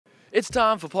It's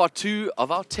time for part 2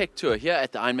 of our tech tour here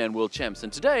at the Ironman World Champs,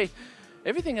 and today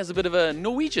everything has a bit of a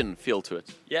Norwegian feel to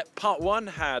it. Yeah, part 1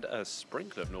 had a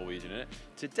sprinkle of Norwegian in it.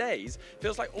 Today's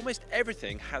feels like almost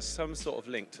everything has some sort of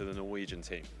link to the Norwegian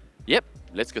team. Yep,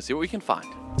 let's go see what we can find.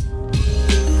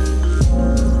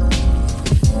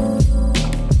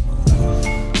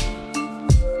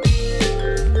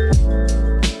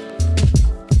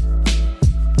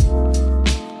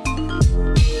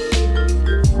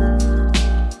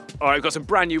 All right, we've got some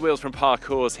brand new wheels from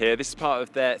Parkours here. This is part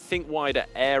of their Think Wider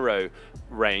Aero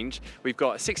range. We've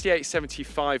got a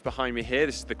 68-75 behind me here.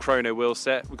 This is the Chrono wheel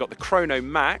set. We've got the Chrono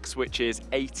Max, which is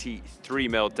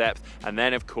 83mm depth, and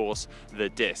then of course the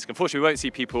disc. Unfortunately, we won't see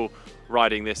people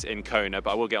riding this in Kona,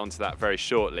 but I will get onto that very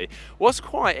shortly. What's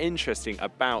quite interesting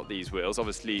about these wheels,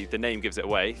 obviously the name gives it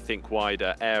away, Think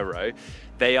Wider Aero,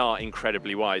 they are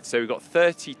incredibly wide. So we've got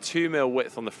 32mm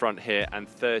width on the front here and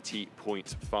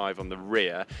 30.5 on the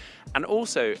rear, and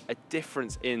also a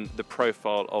difference in the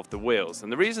profile of the wheels.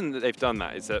 And the reason that they've done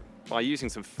that is that by using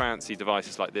some fancy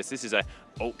devices like this is a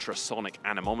ultrasonic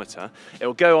anemometer. It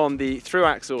will go on the through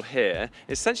axle here,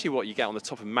 essentially what you get on the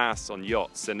top of masts on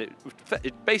yachts, and it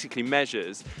basically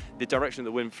measures the direction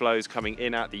the wind flows coming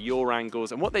in at, the yaw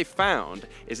angles, and what they found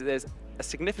is that there's a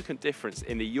significant difference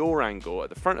in the yaw angle at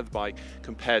the front of the bike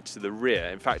compared to the rear.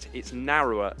 In fact, it's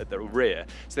narrower at the rear.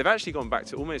 So they've actually gone back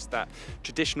to almost that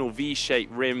traditional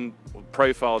V-shaped rim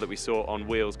profile that we saw on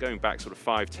wheels going back sort of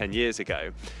 5-10 years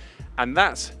ago. And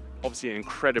that's obviously an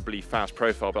incredibly fast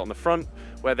profile, but on the front,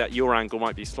 where that yaw angle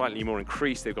might be slightly more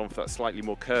increased, they've gone for that slightly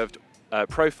more curved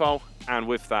profile, and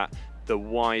with that, the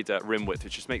wider rim width,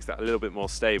 which just makes that a little bit more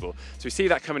stable. So we see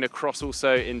that coming across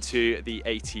also into the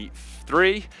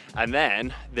 83, and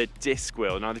then the disc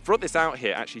wheel. Now they've brought this out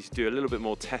here actually to do a little bit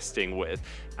more testing with,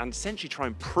 and essentially try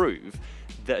and prove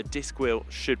that a disc wheel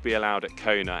should be allowed at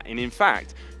Kona, and in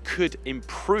fact could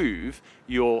improve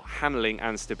your handling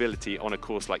and stability on a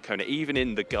course like Kona, even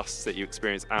in the gusts that you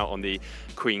experience out on the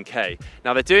Queen K.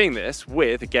 Now they're doing this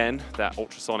with, again, that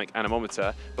ultrasonic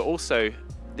anemometer, but also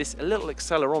this little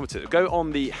accelerometer. Go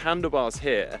on the handlebars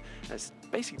here, and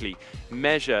basically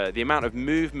measure the amount of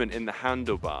movement in the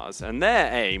handlebars, and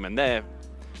their aim, and they're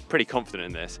pretty confident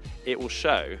in this, it will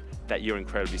show that you're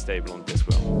incredibly stable on disc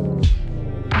wheel.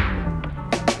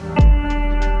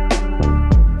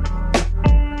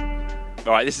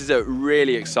 All right, this is a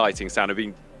really exciting sound. I've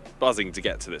been buzzing to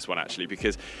get to this one actually,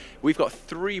 because we've got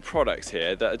 3 products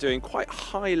here that are doing quite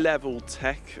high level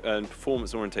tech and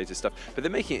performance orientated stuff, but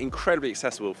they're making it incredibly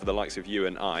accessible for the likes of you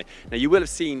and I. Now you will have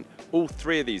seen all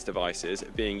 3 of these devices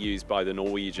being used by the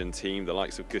Norwegian team, the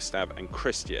likes of Gustav and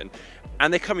Christian,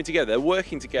 and they're coming together, they're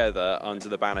working together under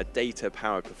the banner data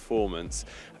powered performance,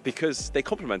 because they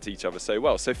complement each other so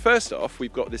well. So first off,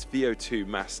 we've got this VO2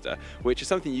 Master, which is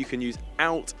something you can use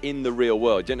out in the real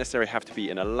world. You don't necessarily have to be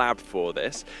in a lab for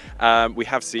this. We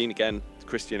have seen, again,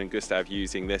 Christian and Gustav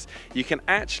using this. You can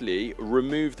actually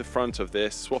remove the front of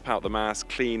this, swap out the mask,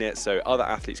 clean it so other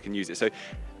athletes can use it. So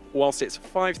whilst it's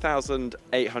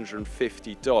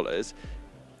 $5,850,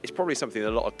 it's probably something that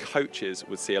a lot of coaches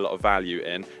would see a lot of value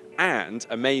in. And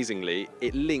amazingly,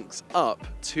 it links up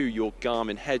to your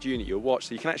Garmin head unit, your watch,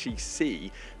 so you can actually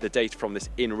see the data from this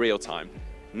in real time.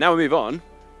 Now we move on.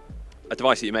 A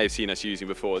device that you may have seen us using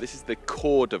before. This is the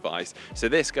Core device. So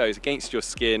this goes against your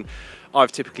skin.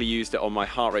 I've typically used it on my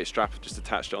heart rate strap, just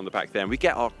attached it on the back there. And we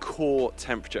get our core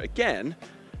temperature. Again,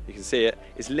 you can see it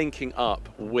is linking up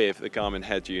with the Garmin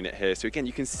head unit here. So again,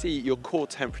 you can see your core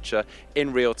temperature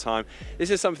in real time.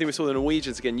 This is something we saw the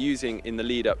Norwegians again using in the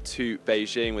lead up to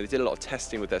Beijing, where they did a lot of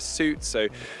testing with their suits. So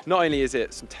not only is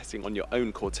it some testing on your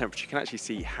own core temperature, you can actually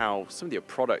see how some of your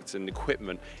products and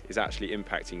equipment is actually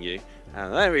impacting you.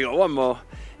 And then we got one more.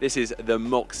 This is the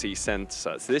Moxie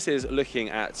sensor. So this is looking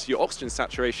at your oxygen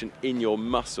saturation in your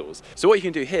muscles. So what you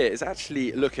can do here is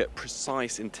actually look at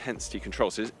precise intensity control.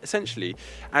 So essentially,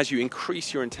 as you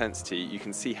increase your intensity, you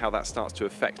can see how that starts to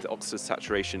affect the oxygen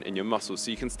saturation in your muscles.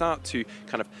 So you can start to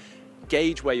kind of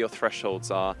gauge where your thresholds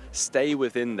are, stay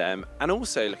within them, and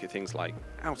also look at things like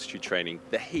altitude training,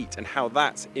 the heat, and how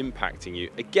that's impacting you.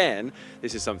 Again,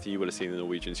 this is something you will have seen the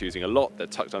Norwegians using a lot. They're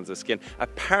tucked under the skin.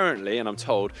 Apparently, and I'm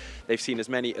told, they've seen as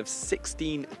many as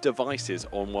 16 devices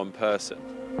on one person.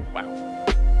 Wow.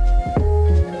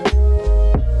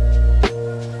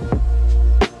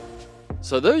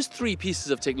 So those 3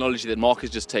 pieces of technology that Mark has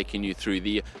just taken you through,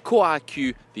 the Core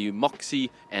IQ, the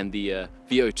Moxie, and the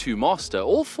VO2 Master,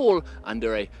 all fall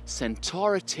under a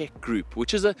Centaura Tech group,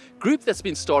 which is a group that's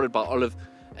been started by Olive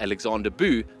Alexander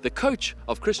Boo, the coach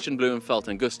of Christian Blumenfeld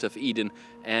and Gustav Eden,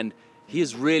 and he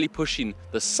is really pushing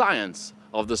the science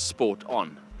of the sport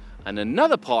on. And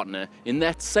another partner in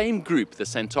that same group, the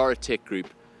Centauri Tech group,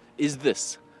 is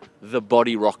this, the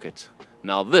Body Rocket.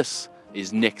 Now this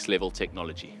is next level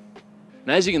technology.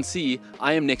 Now as you can see,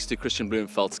 I am next to Christian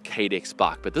Blumenfeld's Cadex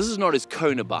bike, but this is not his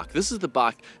Kona bike. This is the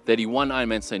bike that he won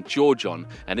Ironman St. George on,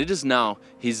 and it is now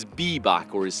his B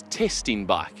bike, or his testing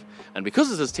bike. And because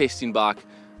it's his testing bike,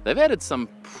 they've added some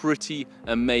pretty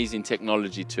amazing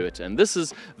technology to it, and this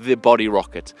is the Body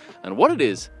Rocket. And what it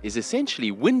is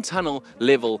essentially wind tunnel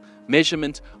level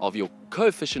measurement of your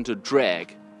coefficient of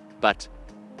drag, but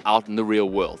out in the real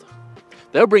world.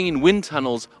 They're bringing wind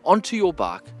tunnels onto your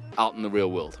bike out in the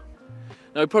real world.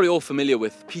 Now, we're probably all familiar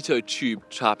with pitot tube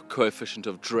type coefficient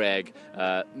of drag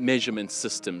measurement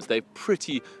systems. They're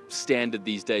pretty standard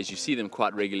these days. You see them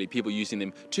quite regularly, people using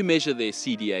them to measure their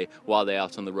CDA while they're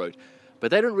out on the road.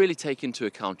 But they don't really take into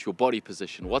account your body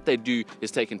position. What they do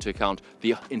is take into account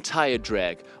the entire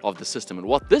drag of the system. And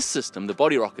what this system, the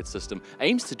Body Rocket system,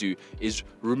 aims to do is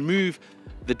remove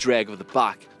the drag of the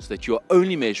bike so that you're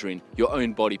only measuring your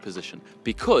own body position.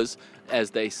 Because,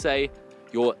 as they say,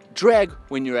 your drag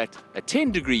when you're at a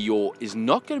 10-degree yaw is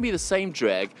not going to be the same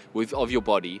drag of your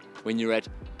body when you're at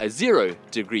a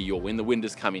 0-degree yaw, when the wind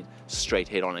is coming straight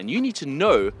head on. And you need to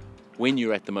know when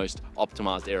you're at the most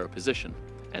optimized aero position.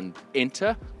 And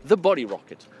enter the Body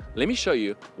Rocket. Let me show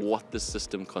you what this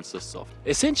system consists of.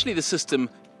 Essentially, the system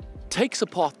takes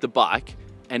apart the bike,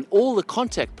 and all the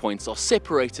contact points are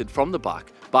separated from the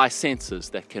bike by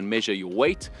sensors that can measure your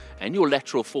weight and your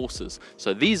lateral forces.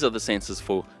 So these are the sensors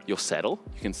for your saddle.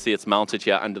 You can see it's mounted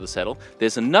here under the saddle.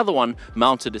 There's another one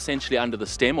mounted essentially under the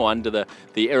stem or under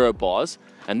the aero bars,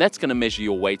 and that's going to measure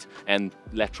your weight and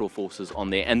lateral forces on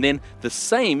there. And then the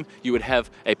same, you would have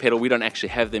a pedal. We don't actually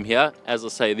have them here. As I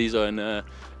say, these are in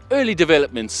early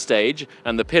development stage,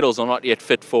 and the pedals are not yet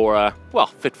fit for,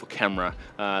 fit for camera.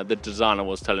 The designer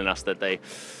was telling us that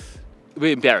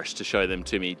we're embarrassed to show them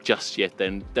to me just yet.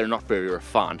 They're not very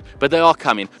refined, but they are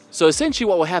coming. So essentially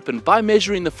what will happen, by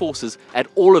measuring the forces at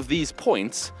all of these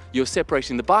points, you're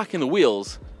separating the bike and the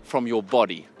wheels from your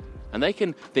body. And they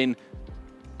can then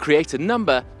create a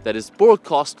number that is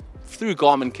broadcast through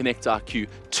Garmin Connect IQ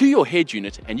to your head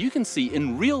unit, and you can see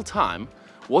in real time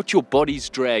what your body's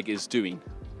drag is doing.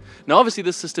 Now obviously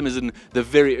this system is in the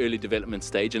very early development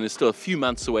stage and is still a few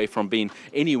months away from being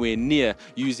anywhere near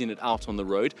using it out on the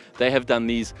road. They have done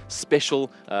these special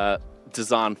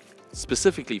design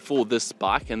specifically for this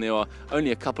bike, and there are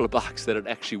only a couple of bikes that it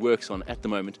actually works on at the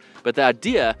moment. But the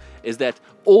idea is that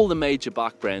all the major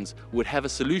bike brands would have a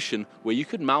solution where you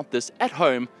could mount this at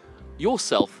home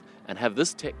yourself and have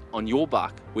this tech on your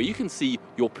bike where you can see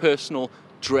your personal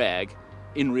drag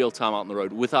in real time out on the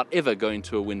road without ever going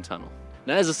to a wind tunnel.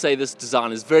 Now, as I say, this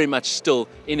design is very much still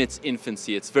in its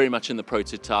infancy. It's very much in the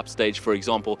prototype stage. For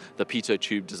example, the pitot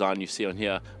tube design you see on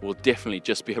here will definitely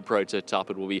just be a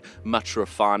prototype. It will be much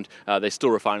refined. They're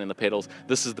still refining the pedals.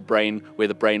 This is the brain, where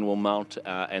the brain will mount,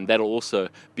 and that'll also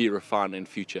be refined in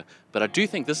future. But I do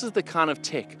think this is the kind of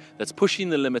tech that's pushing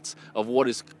the limits of what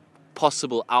is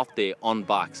possible out there on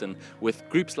bikes. And with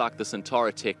groups like the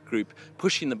Centauri Tech group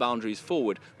pushing the boundaries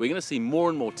forward, we're going to see more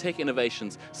and more tech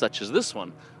innovations such as this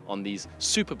one on these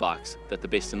super bikes that the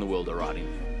best in the world are riding.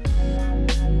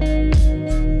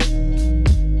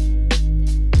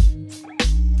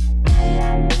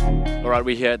 Alright,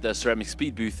 we're here at the Ceramic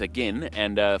Speed booth again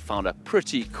and found a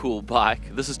pretty cool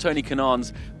bike. This is Tony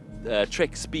Kanan's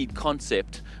Trek Speed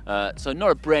concept. So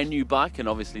not a brand new bike and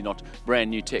obviously not brand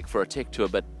new tech for a tech tour,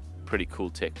 but pretty cool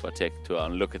tech for a tech tour.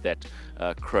 And look at that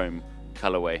chrome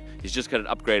colorway. He's just got it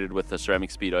upgraded with the Ceramic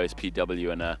Speed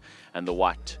OSPW and the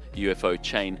white UFO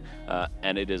chain,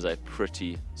 and it is a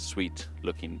pretty sweet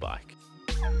looking bike.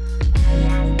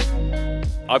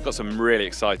 I've got some really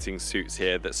exciting suits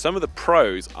here that some of the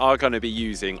pros are going to be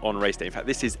using on race day. In fact,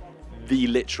 this is the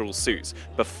literal suits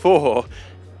before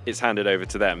it's handed over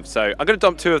to them. So I'm going to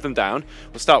dump two of them down.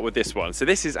 We'll start with this one. So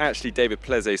this is actually David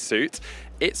Pleze's suit.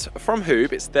 It's from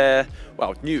Hoob. It's their,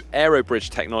 new aerobridge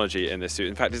technology in this suit.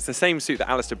 In fact, it's the same suit that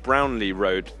Alistair Brownlee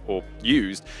rode or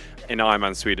used in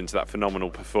Ironman Sweden to that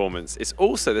phenomenal performance. It's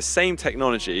also the same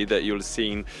technology that you'll have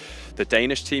seen the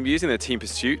Danish team using, their Team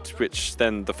Pursuit, which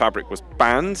then the fabric was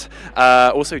banned.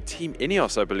 Also Team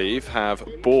Ineos, I believe, have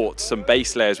bought some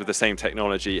base layers with the same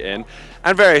technology in,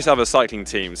 and various other cycling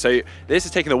teams. So this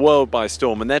is taking the world by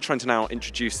storm, and they're trying to now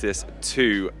introduce this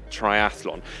to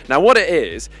triathlon. Now what it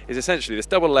is essentially this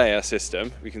double layer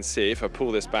system. We can see, if I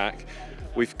pull this back,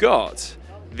 we've got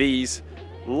these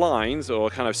lines or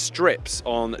kind of strips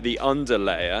on the under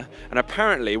layer, and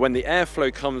apparently when the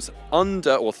airflow comes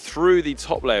under or through the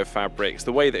top layer of fabrics,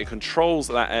 the way that it controls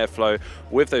that airflow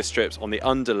with those strips on the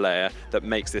under layer that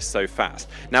makes this so fast.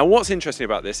 Now what's interesting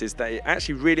about this is that it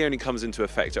actually really only comes into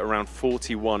effect at around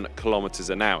 41 kilometers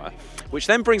an hour, which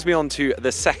then brings me on to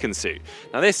the second suit.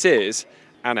 Now this is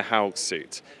Anna Haug's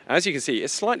suit. And as you can see,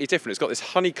 it's slightly different. It's got this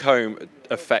honeycomb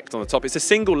effect on the top. It's a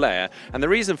single layer, and the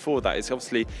reason for that is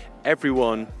obviously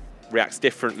everyone reacts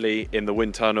differently in the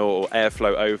wind tunnel or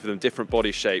airflow over them, different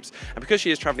body shapes. And because she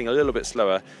is traveling a little bit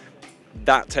slower,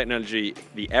 that technology,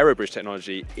 the Aerobridge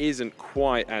technology, isn't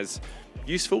quite as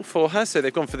useful for her. So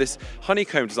they've gone for this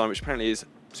honeycomb design, which apparently is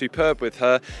superb with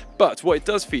her. But what it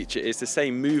does feature is the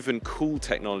same move and cool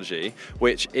technology,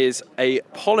 which is a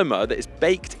polymer that is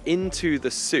baked into the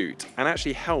suit and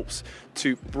actually helps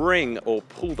to bring or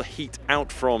pull the heat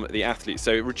out from the athlete.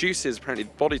 So it reduces apparently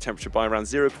body temperature by around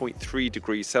 0.3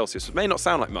 degrees Celsius. It may not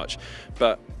sound like much,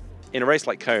 but in a race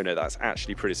like Kona, that's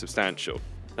actually pretty substantial.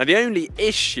 Now the only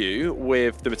issue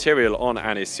with the material on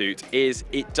Anna's suit is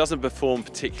it doesn't perform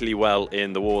particularly well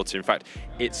in the water. In fact,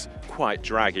 it's quite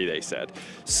draggy, they said.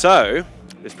 So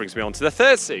this brings me on to the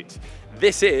third suit.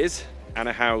 This is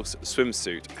Anna Haug's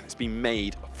swimsuit, and it's been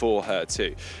made for her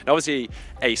too. Now obviously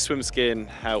a swim skin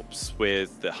helps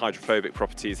with the hydrophobic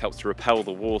properties, helps to repel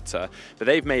the water, but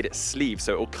they've made it sleeve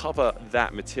so it will cover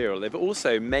that material. They've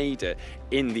also made it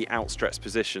in the outstretched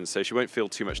position so she won't feel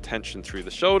too much tension through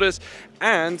the shoulders,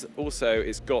 and also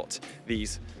it's got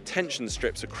these tension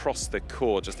strips across the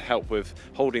core just to help with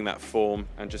holding that form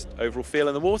and just overall feel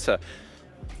in the water.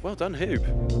 Well done,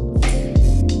 Hoob.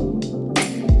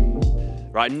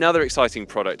 Right, another exciting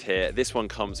product here. This one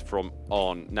comes from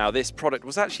On. Now this product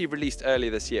was actually released earlier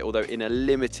this year, although in a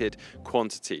limited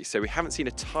quantity. So we haven't seen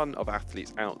a ton of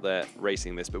athletes out there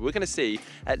racing this, but we're going to see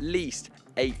at least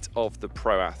 8 of the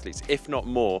pro athletes, if not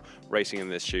more, racing in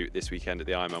this shoe this weekend at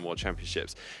the Ironman World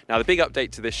Championships. Now the big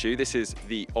update to this shoe, this is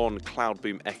the On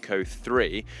Cloudboom Echo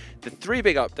 3. The 3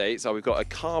 big updates are we've got a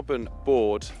carbon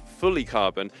board, fully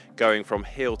carbon, going from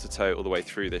heel to toe all the way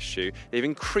through this shoe. They've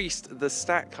increased the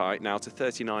stack height now to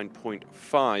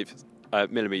 39.5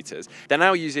 millimeters. They're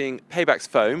now using Payback's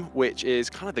foam, which is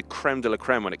kind of the creme de la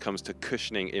creme when it comes to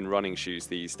cushioning in running shoes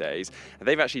these days. And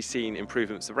they've actually seen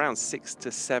improvements of around 6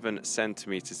 to 7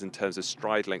 centimeters in terms of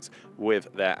stride lengths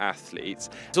with their athletes.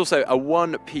 It's also a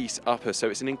one-piece upper, so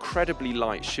it's an incredibly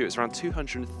light shoe. It's around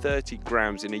 230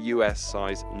 grams in a US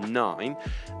size 9.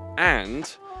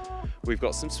 And we've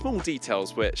got some small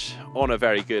details which On are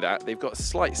very good at. They've got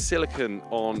slight silicone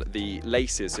on the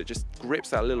laces, so it just grips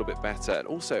that a little bit better, and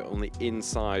also on the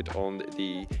inside on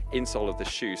the insole of the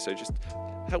shoe, so it just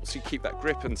helps you keep that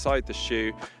grip inside the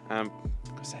shoe. I've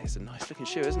got to say, it's a nice looking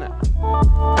shoe, isn't it?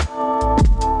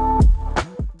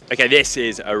 Okay, this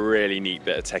is a really neat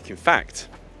bit of tech. In fact,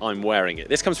 I'm wearing it.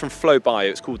 This comes from Flow Bio.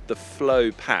 It's called the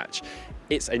Flow Patch.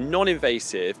 It's a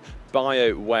non-invasive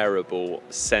bio-wearable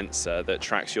sensor that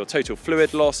tracks your total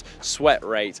fluid loss, sweat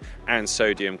rate, and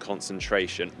sodium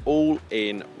concentration, all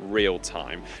in real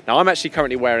time. Now, I'm actually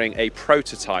currently wearing a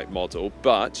prototype model,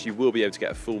 but you will be able to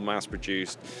get a full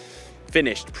mass-produced,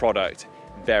 finished product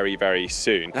very, very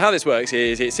soon. Now, how this works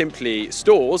is it simply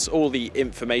stores all the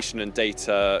information and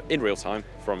data in real time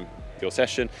from your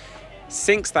session,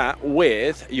 syncs that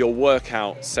with your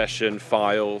workout session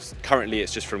files. Currently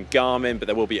it's just from Garmin, but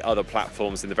there will be other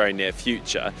platforms in the very near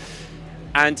future.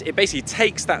 And it basically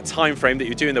takes that time frame that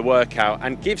you're doing the workout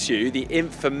and gives you the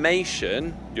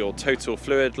information, your total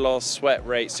fluid loss, sweat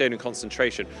rate, sodium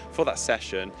concentration for that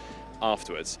session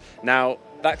afterwards. Now,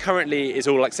 that currently is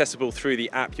all accessible through the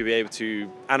app. You'll be able to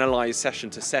analyze session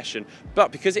to session,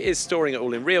 but because it is storing it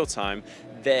all in real time,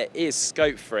 there is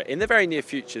scope for it in the very near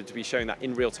future to be showing that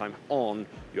in real time on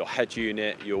your head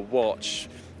unit, your watch.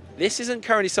 This isn't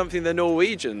currently something the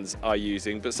Norwegians are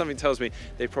using, but something tells me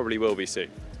they probably will be soon.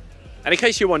 And in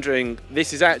case you're wondering,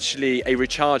 this is actually a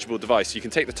rechargeable device. You can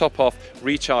take the top off,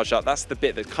 recharge that. That's the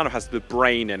bit that kind of has the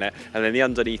brain in it, and then the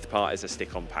underneath part is a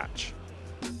stick-on patch.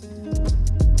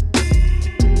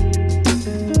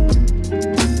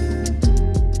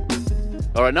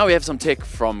 All right, now we have some tech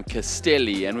from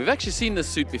Castelli, and we've actually seen this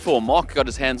suit before. Mark got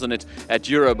his hands on it at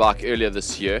Eurobike earlier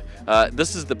this year.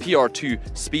 This is the PR2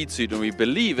 speed suit, and we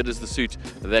believe it is the suit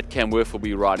that Cam Worth will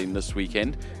be riding this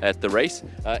weekend at the race.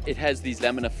 It has these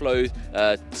laminar flow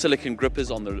silicone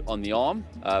grippers on the arm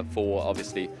for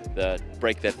obviously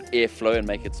break that airflow and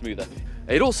make it smoother.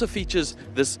 It also features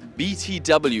this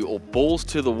BTW, or balls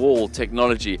to the wall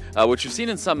technology, which we've seen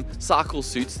in some cycle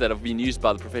suits that have been used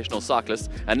by the professional cyclists,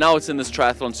 and now it's in this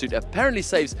triathlon suit. Apparently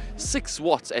saves 6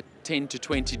 watts at 10 to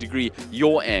 20 degree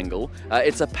yaw angle.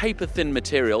 It's a paper thin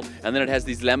material, and then it has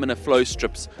these laminar flow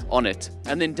strips on it.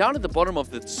 And then down at the bottom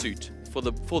of the suit, for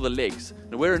the legs.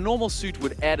 Now, where a normal suit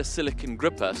would add a silicone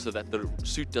gripper so that the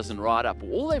suit doesn't ride up,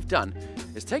 all they've done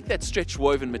is take that stretch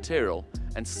woven material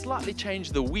and slightly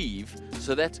change the weave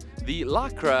so that the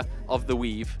lycra of the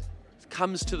weave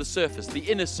comes to the surface, the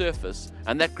inner surface,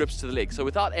 and that grips to the leg. So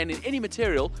without any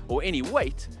material or any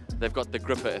weight, they've got the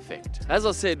gripper effect. As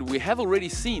I said, we have already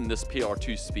seen this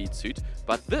PR2 speed suit,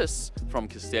 but this from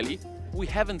Castelli we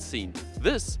haven't seen.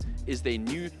 This is their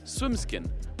new swim skin,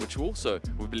 which also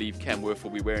we believe Cam Worth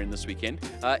will be wearing this weekend.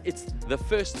 It's the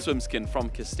first swim skin from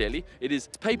Castelli. It is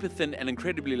paper thin and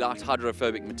incredibly light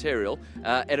hydrophobic material,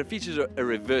 and it features a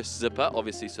reverse zipper,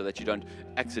 obviously, so that you don't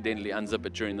accidentally unzip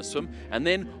it during the swim. And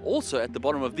then also at the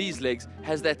bottom of these legs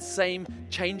has that same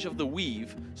change of the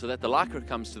weave so that the lycra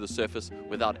comes to the surface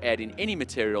without adding any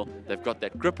material. They've got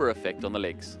that gripper effect on the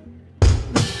legs.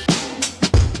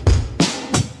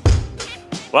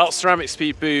 Well, Ceramic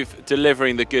Speed booth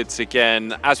delivering the goods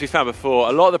again. As we found before,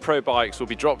 a lot of the pro bikes will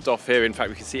be dropped off here. In fact,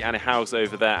 we can see Annie House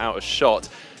over there out of shot.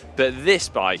 But this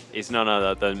bike is none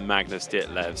other than Magnus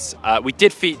Ditlev's. We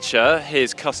did feature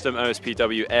his custom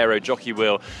OSPW Aero jockey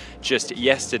wheel just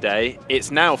yesterday.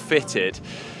 It's now fitted.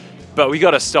 But we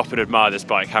got to stop and admire this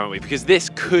bike, haven't we? Because this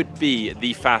could be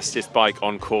the fastest bike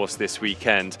on course this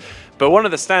weekend. But one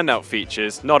of the standout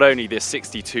features, not only this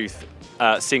 60-tooth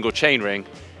single chainring,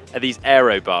 are these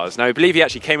aero bars. Now, I believe he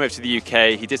actually came over to the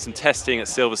UK. He did some testing at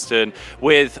Silverstone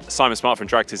with Simon Smart from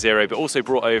Drag to Zero, but also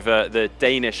brought over the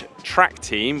Danish track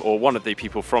team, or one of the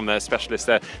people from their specialists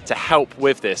there, to help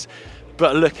with this.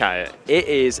 But look at it. It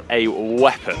is a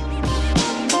weapon.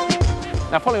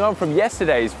 Now, following on from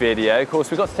yesterday's video, of course,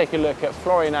 we got to take a look at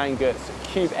Florian Angert's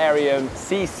Cube Aerium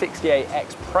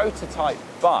C68X prototype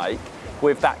bike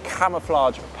with that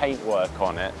camouflage paintwork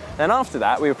on it. Then after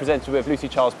that, we were presented with Lucy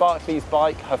Charles-Barclay's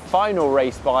bike, her final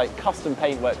race bike, custom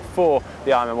paintwork for the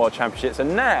Ironman World Championships,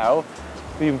 and now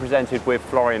we've been presented with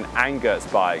Florian Angert's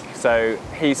bike. So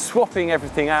he's swapping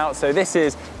everything out. So this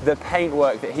is the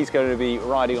paintwork that he's going to be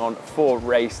riding on for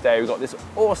race day. We've got this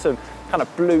awesome kind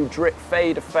of blue drip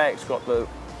fade effect. We've got the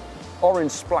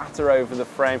orange splatter over the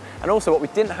frame. And also what we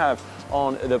didn't have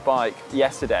on the bike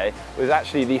yesterday was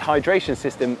actually the hydration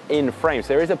system in frame.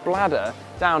 So there is a bladder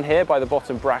down here by the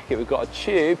bottom bracket. We've got a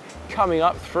tube coming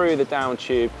up through the down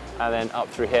tube and then up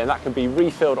through here, and that can be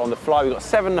refilled on the fly. We've got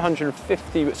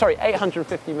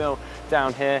 850 mil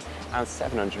down here and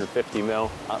 750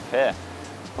 mil up here.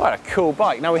 What a cool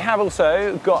bike. Now, we have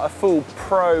also got a full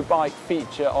pro bike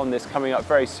feature on this coming up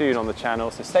very soon on the channel,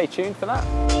 so stay tuned for that.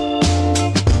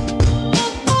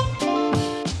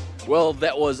 Well,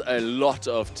 that was a lot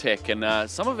of tech, and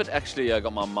some of it actually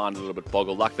got my mind a little bit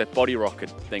boggled, like that body rocket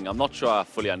thing. I'm not sure I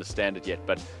fully understand it yet,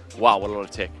 but wow, what a lot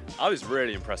of tech. I was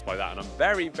really impressed by that, and I'm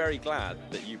very, very glad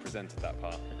that you presented that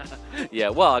part.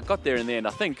 Yeah, well, I got there in the end. I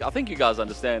think you guys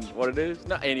understand what it is.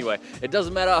 No, anyway, it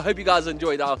doesn't matter. I hope you guys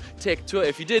enjoyed our tech tour.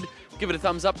 If you did, give it a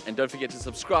thumbs up, and don't forget to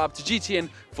subscribe to GTN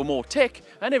for more tech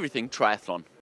and everything triathlon.